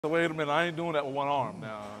So wait a minute, I ain't doing that with one arm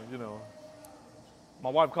now, you know. My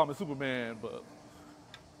wife called me Superman, but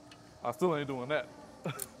I still ain't doing that.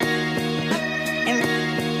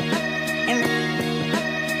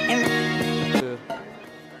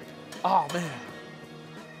 Oh man.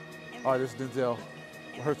 All right, this is Denzel.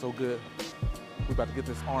 It hurt so good. We about to get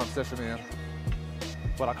this arm session in,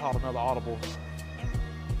 but I called another audible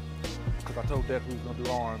because I told Deck we was gonna do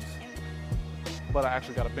arms, but I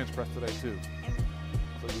actually got a bench press today too.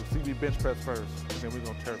 So you'll see me bench press first, and then we're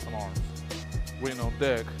gonna tear some arms. Waiting on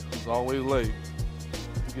Deck, who's always late,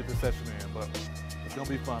 to get this session in, but it's gonna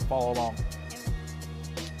be fun. Follow along.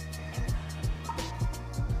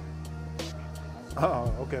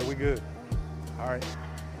 Oh, okay, we good. All right,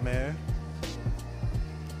 man.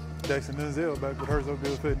 Dex and Denzel back with Her So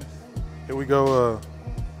Good Fitness. Here we go,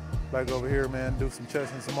 back over here, man. Do some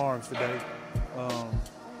chest and some arms today.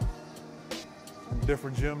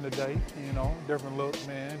 Different gym today, you know, different look,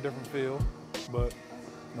 man, different feel. But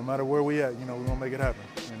no matter where we at, you know, we're gonna make it happen,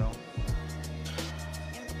 you know.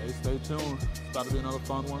 Hey, stay tuned. It's about to be another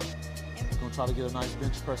fun one. Gonna try to get a nice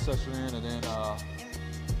bench press session in, and then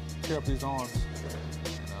tear up these arms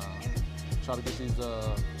and try to get these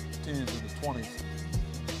 10s and the 20s.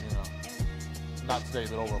 You know, not today,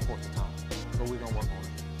 but over a course of time. So we're gonna work on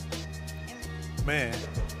it. Man.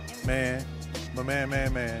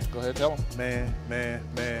 Go ahead, tell them.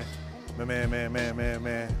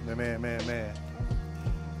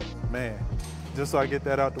 Man. Just so I get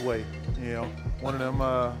that out the way, you know. One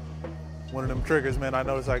of them triggers, man, I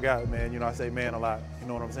notice I got, man. You know, I say man a lot. You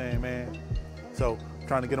know what I'm saying, man? So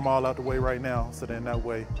trying to get them all out the way right now, so then that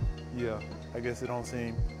way, yeah, I guess it don't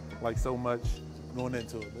seem like so much going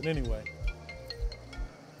into it. But anyway,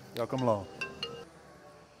 y'all come along.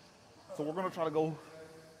 So we're gonna try to go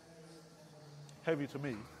heavy to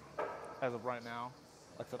me as of right now.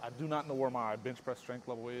 Like I said, I do not know where my bench press strength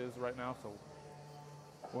level is right now, so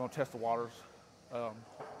we're gonna test the waters.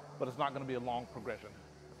 But it's not gonna be a long progression.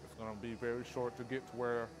 It's gonna be very short to get to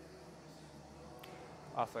where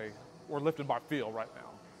I say we're lifting by feel right now.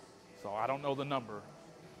 So I don't know the number.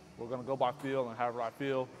 We're gonna go by feel, and however I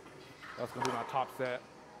feel, that's gonna be my top set,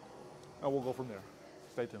 and we'll go from there.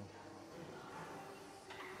 Stay tuned.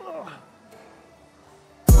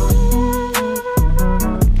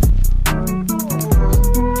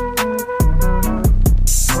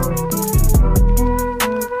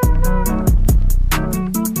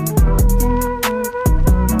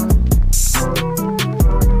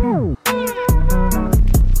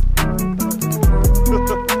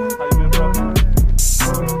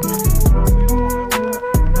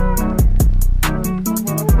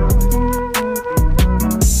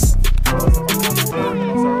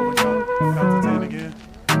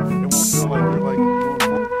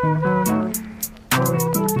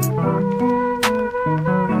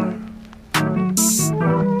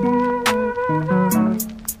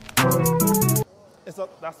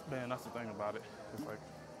 That's the thing about it. It's like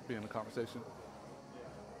being in a conversation.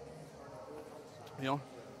 You know?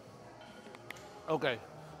 Okay.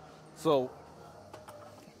 So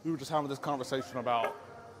we were just having this conversation about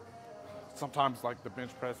sometimes like the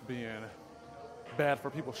bench press being bad for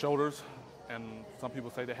people's shoulders, and some people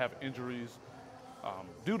say they have injuries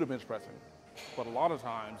due to bench pressing. But a lot of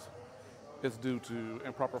times it's due to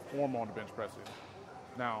improper form on the bench pressing.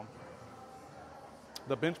 Now,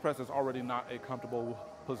 the bench press is already not a comfortable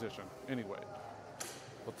position anyway.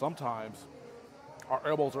 But sometimes our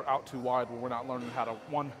elbows are out too wide when we're not learning how to,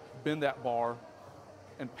 one, bend that bar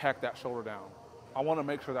and pack that shoulder down. I want to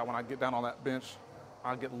make sure that when I get down on that bench,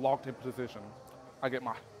 I get locked in position.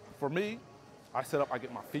 For me, I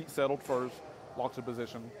get my feet settled first, locked in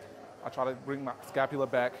position. I try to bring my scapula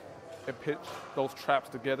back and pitch those traps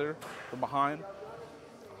together from behind.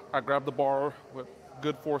 I grab the bar with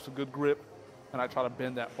good force and good grip, and I try to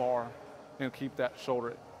bend that bar and keep that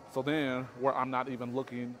shoulder. So then, where I'm not even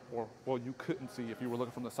looking, or well, you couldn't see if you were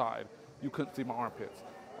looking from the side, you couldn't see my armpits.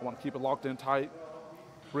 I want to keep it locked in tight,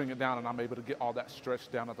 bring it down, and I'm able to get all that stretch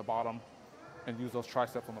down at the bottom and use those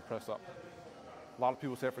triceps on the press up. A lot of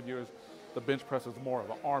people said for years, the bench press is more of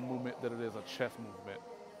an arm movement than it is a chest movement.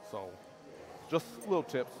 So, just little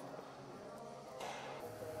tips.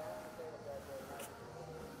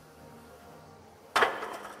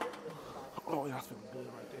 Oh yeah, that's feeling good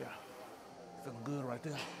right there. Feeling good right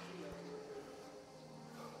there.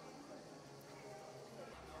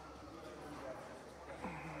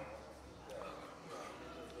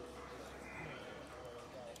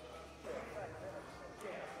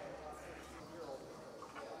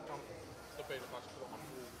 Debating if I should put on my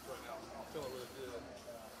food right now. I'm feeling really good,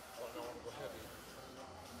 but I don't want to go heavy.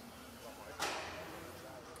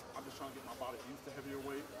 I'm just trying trying to get my body used to heavier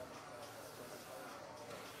weight.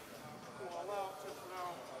 Well, I'll allow 10 for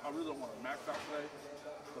now. I really don't want to max out today,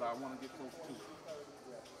 but I want to get close to it.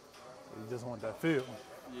 You just want that feel.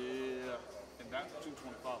 Yeah, and that's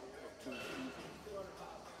 225 or 2 easy.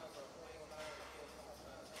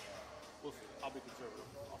 We'll see. I'll be conservative.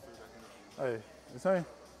 I'll figure that in. Hey, this ain't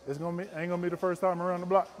gonna be the first time around the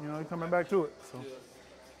block. You know, you're coming back to it. So Yeah.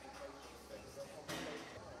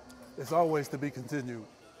 it's always to be continued.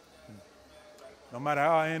 No matter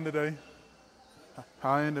how I end today,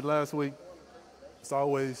 how I ended last week, it's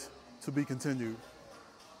always to be continued.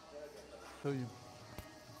 Tell you,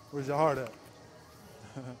 where's your heart at?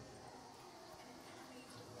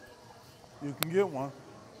 You can get one.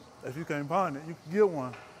 If you can't find it, you can get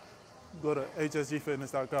one. Go to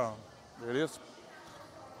hsgfitness.com. There it is.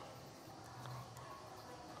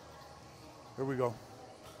 Here we go.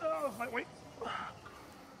 Oh, wait.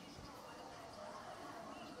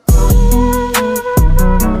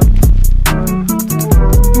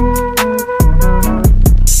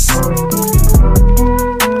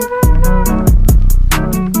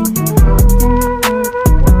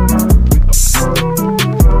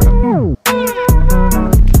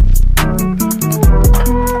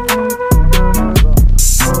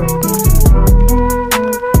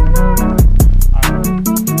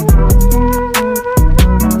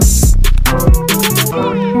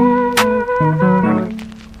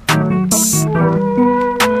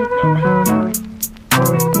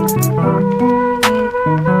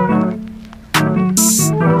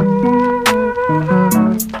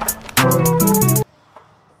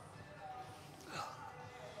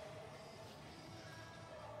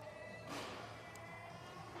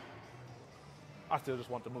 I still just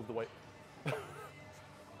want to move the weight.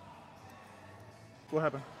 What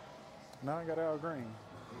happened? Now I got Al Green.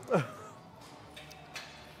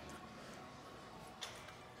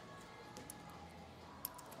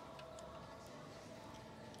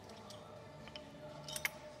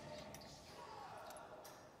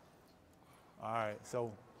 All right,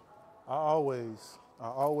 so I always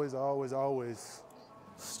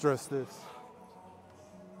stress this.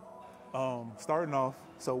 Starting off,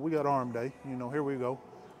 so we got arm day, you know, here we go.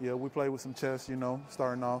 Yeah, we play with some chest, you know,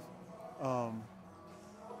 starting off.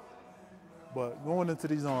 But going into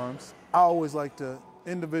these arms, I always like to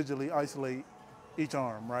individually isolate each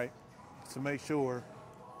arm, right? To make sure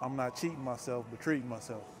I'm not cheating myself, but treating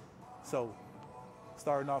myself. So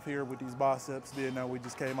starting off here with these biceps, being that we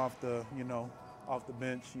just came off the, off the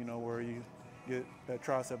bench, where you get that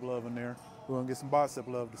tricep love in there. We're gonna get some bicep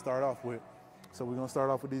love to start off with. So we're gonna start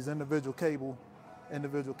off with these individual cable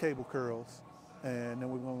curls, and then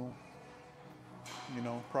we're gonna,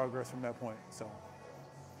 progress from that point. So.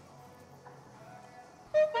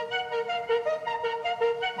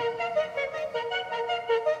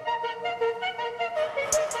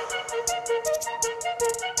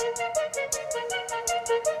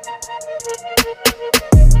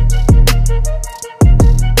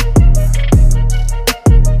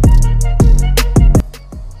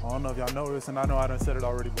 I don't know if y'all know this, and I know I done said it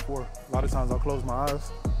already before. A lot of times I'll close my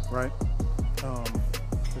eyes, right? To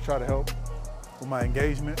try to help with my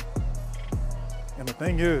engagement. And the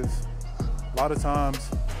thing is, a lot of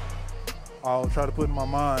times I'll try to put in my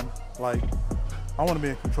mind, like, I want to be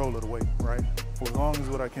in control of the weight, right? For as long as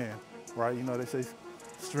what I can, right? They say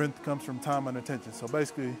strength comes from time and attention. So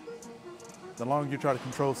basically, the longer you try to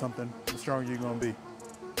control something, the stronger you're going to be.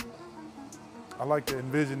 I like to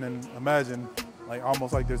envision and imagine, like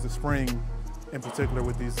almost like there's a spring in particular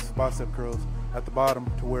with these bicep curls at the bottom,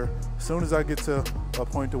 to where as soon as I get to a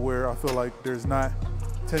point to where I feel like there's not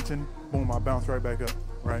tension, boom, I bounce right back up,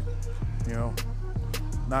 right?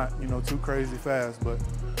 Not, too crazy fast, but,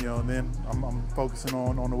 and then I'm focusing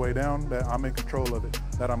on the way down, that I'm in control of it,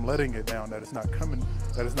 that I'm letting it down, that it's not coming,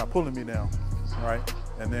 that it's not pulling me down, right?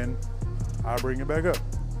 And then I bring it back up.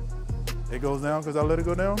 It goes down because I let it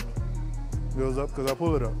go down. It goes up because I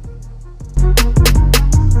pull it up.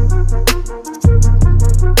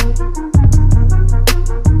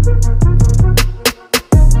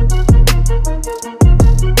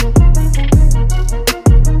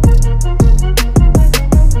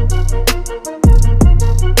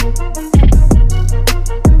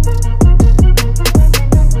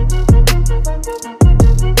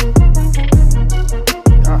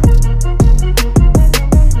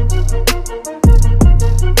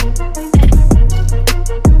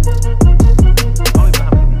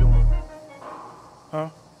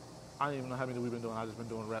 I don't even know how many we've been doing. I've just been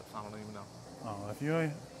doing reps. I don't even know. Oh, if you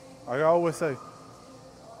ain't, like I always say,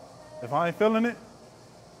 if I ain't feeling it,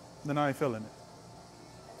 then I ain't feeling it.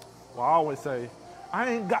 Well, I always say, I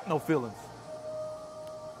ain't got no feelings.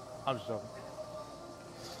 I'm just joking.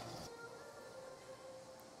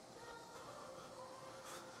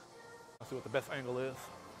 Let's see what the best angle is.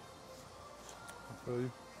 I feel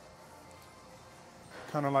you.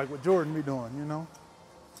 Kind of like what Jordan be doing, you know?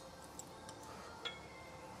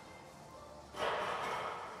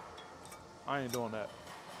 I ain't doing that.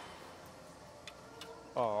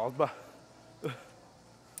 Oh, I was about.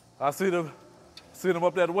 I see them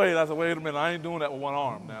up that way. And I said, wait a minute, I ain't doing that with one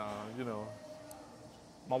arm now. You know,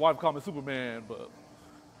 my wife called me Superman, but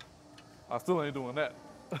I still ain't doing that.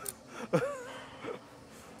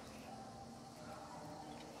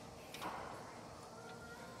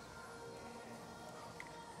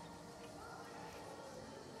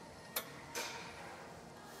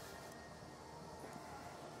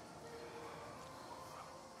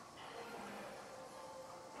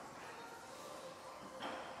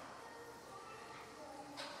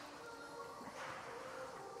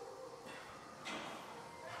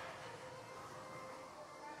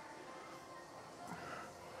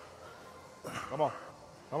 Come on,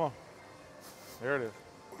 come on. There it is.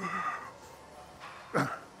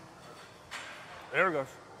 There it goes.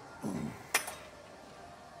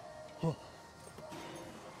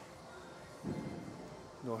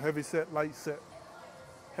 No, heavy set, light set.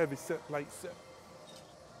 Heavy set, light set.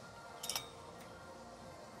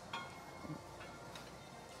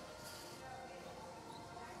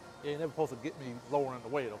 You ain't never supposed to get me lowering the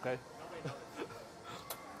weight, okay?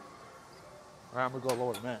 All right, I'm gonna go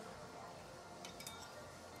lower than that.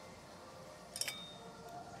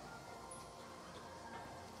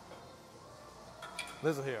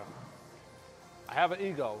 Listen here. I have an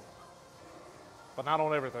ego, but not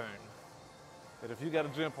on everything. And if you got a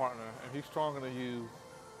gym partner and he's stronger than you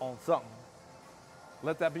on something,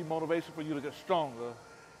 let that be motivation for you to get stronger,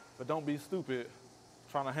 but don't be stupid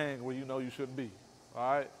trying to hang where you know you shouldn't be.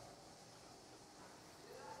 All right?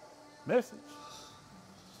 Message.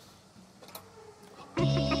 You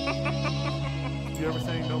ever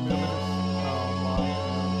seen No Millions?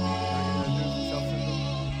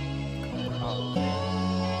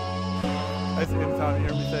 That's anytime you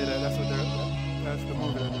hear me say that, that's the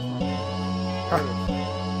movie that just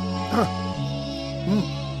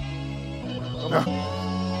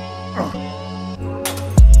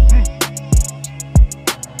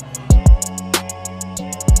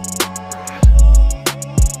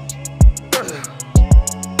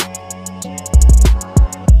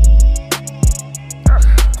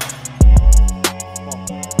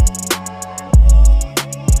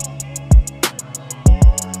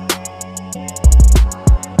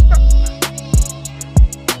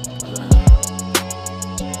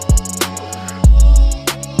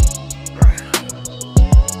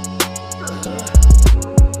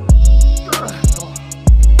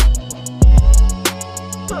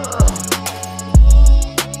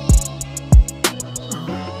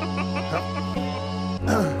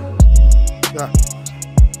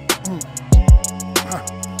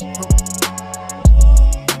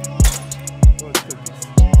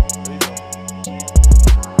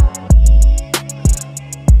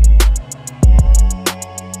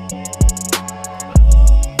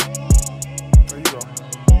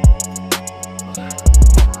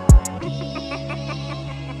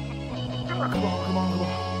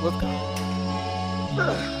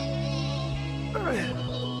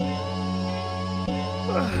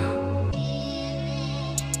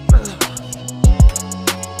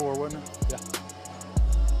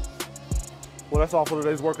Well, that's all for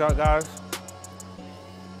today's workout, guys.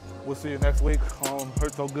 We'll see you next week on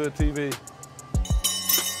Hurt So Good TV.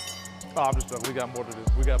 Oh, I'm just joking. We got more to do.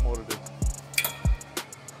 We got more to do.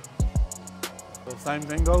 So same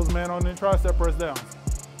thing goes, man, on the tricep press down.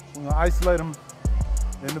 We're gonna isolate them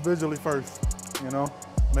individually first, you know,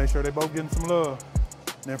 make sure they both getting some love.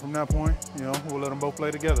 Then from that point, you know, we'll let them both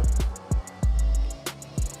play together.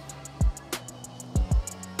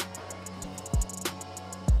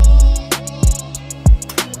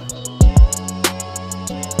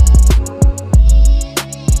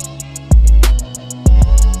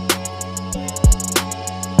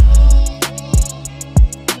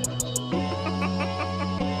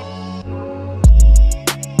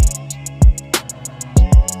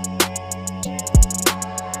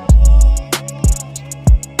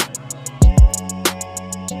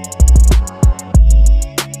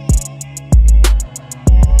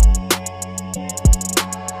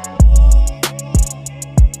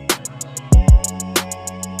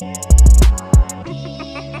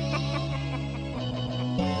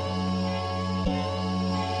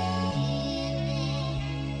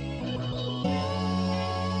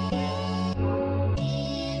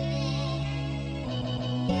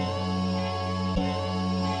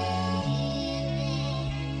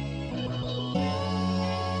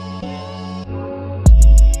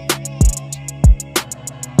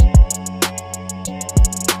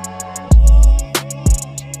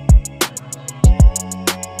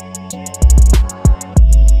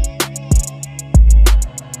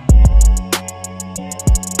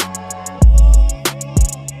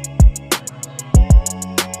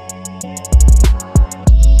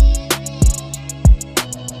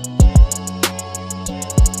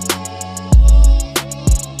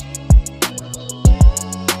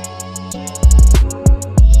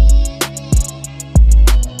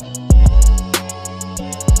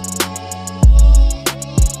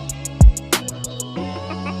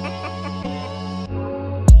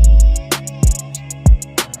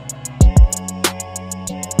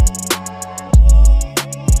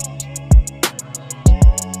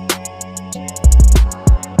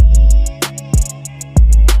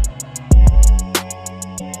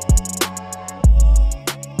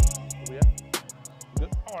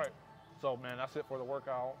 So man, that's it for the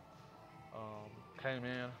workout. Came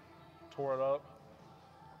in, tore it up,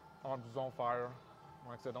 arms was on fire.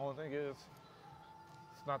 Like I said, the only thing is,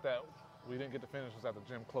 it's not that we didn't get to finish, it's that the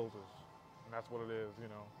gym closes. And that's what it is, you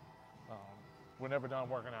know. We're never done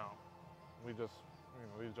working out. We just,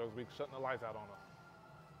 we just be shutting the lights out on us.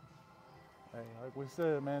 Hey, like we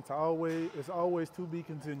said, man, it's always to be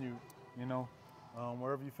continued, you know,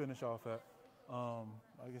 wherever you finish off at.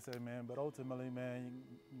 Like I said, man, but ultimately, man,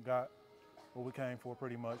 you got what we came for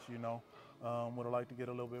pretty much, you know. Would have liked to get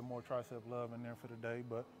a little bit more tricep love in there for the day,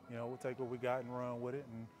 but, you know, we'll take what we got and run with it,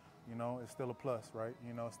 and, you know, it's still a plus, right?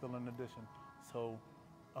 You know, it's still an addition. So,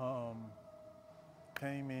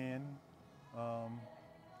 came in,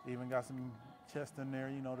 even got some chest in there,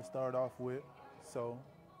 you know, to start off with. So,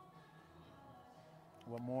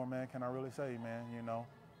 what more, man, can I really say, man? You know,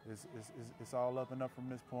 it's all up and up from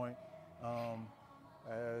this point.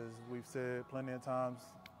 As we've said plenty of times,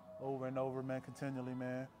 over and over, man, continually,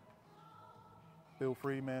 man. Feel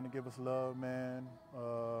free, man, to give us love, man.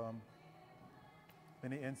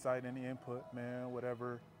 Any insight, any input, man,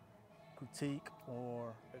 whatever critique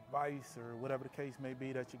or advice or whatever the case may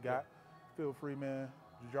be that you got, feel free, man,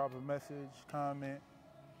 to drop a message, comment,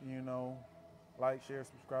 you know, like, share,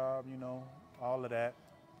 subscribe, you know, all of that.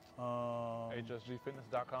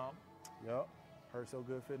 HSGfitness.com. Yep. Hurt So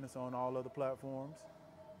Good Fitness on all other platforms,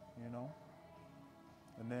 you know.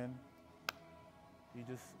 And then you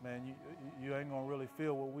just, man, you ain't gonna really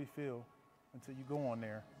feel what we feel until you go on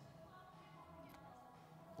there.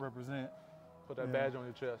 Represent. Put that badge on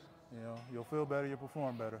your chest. You know, you'll feel better, you'll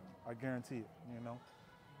perform better. I guarantee it, you know.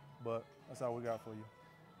 But that's all we got for you.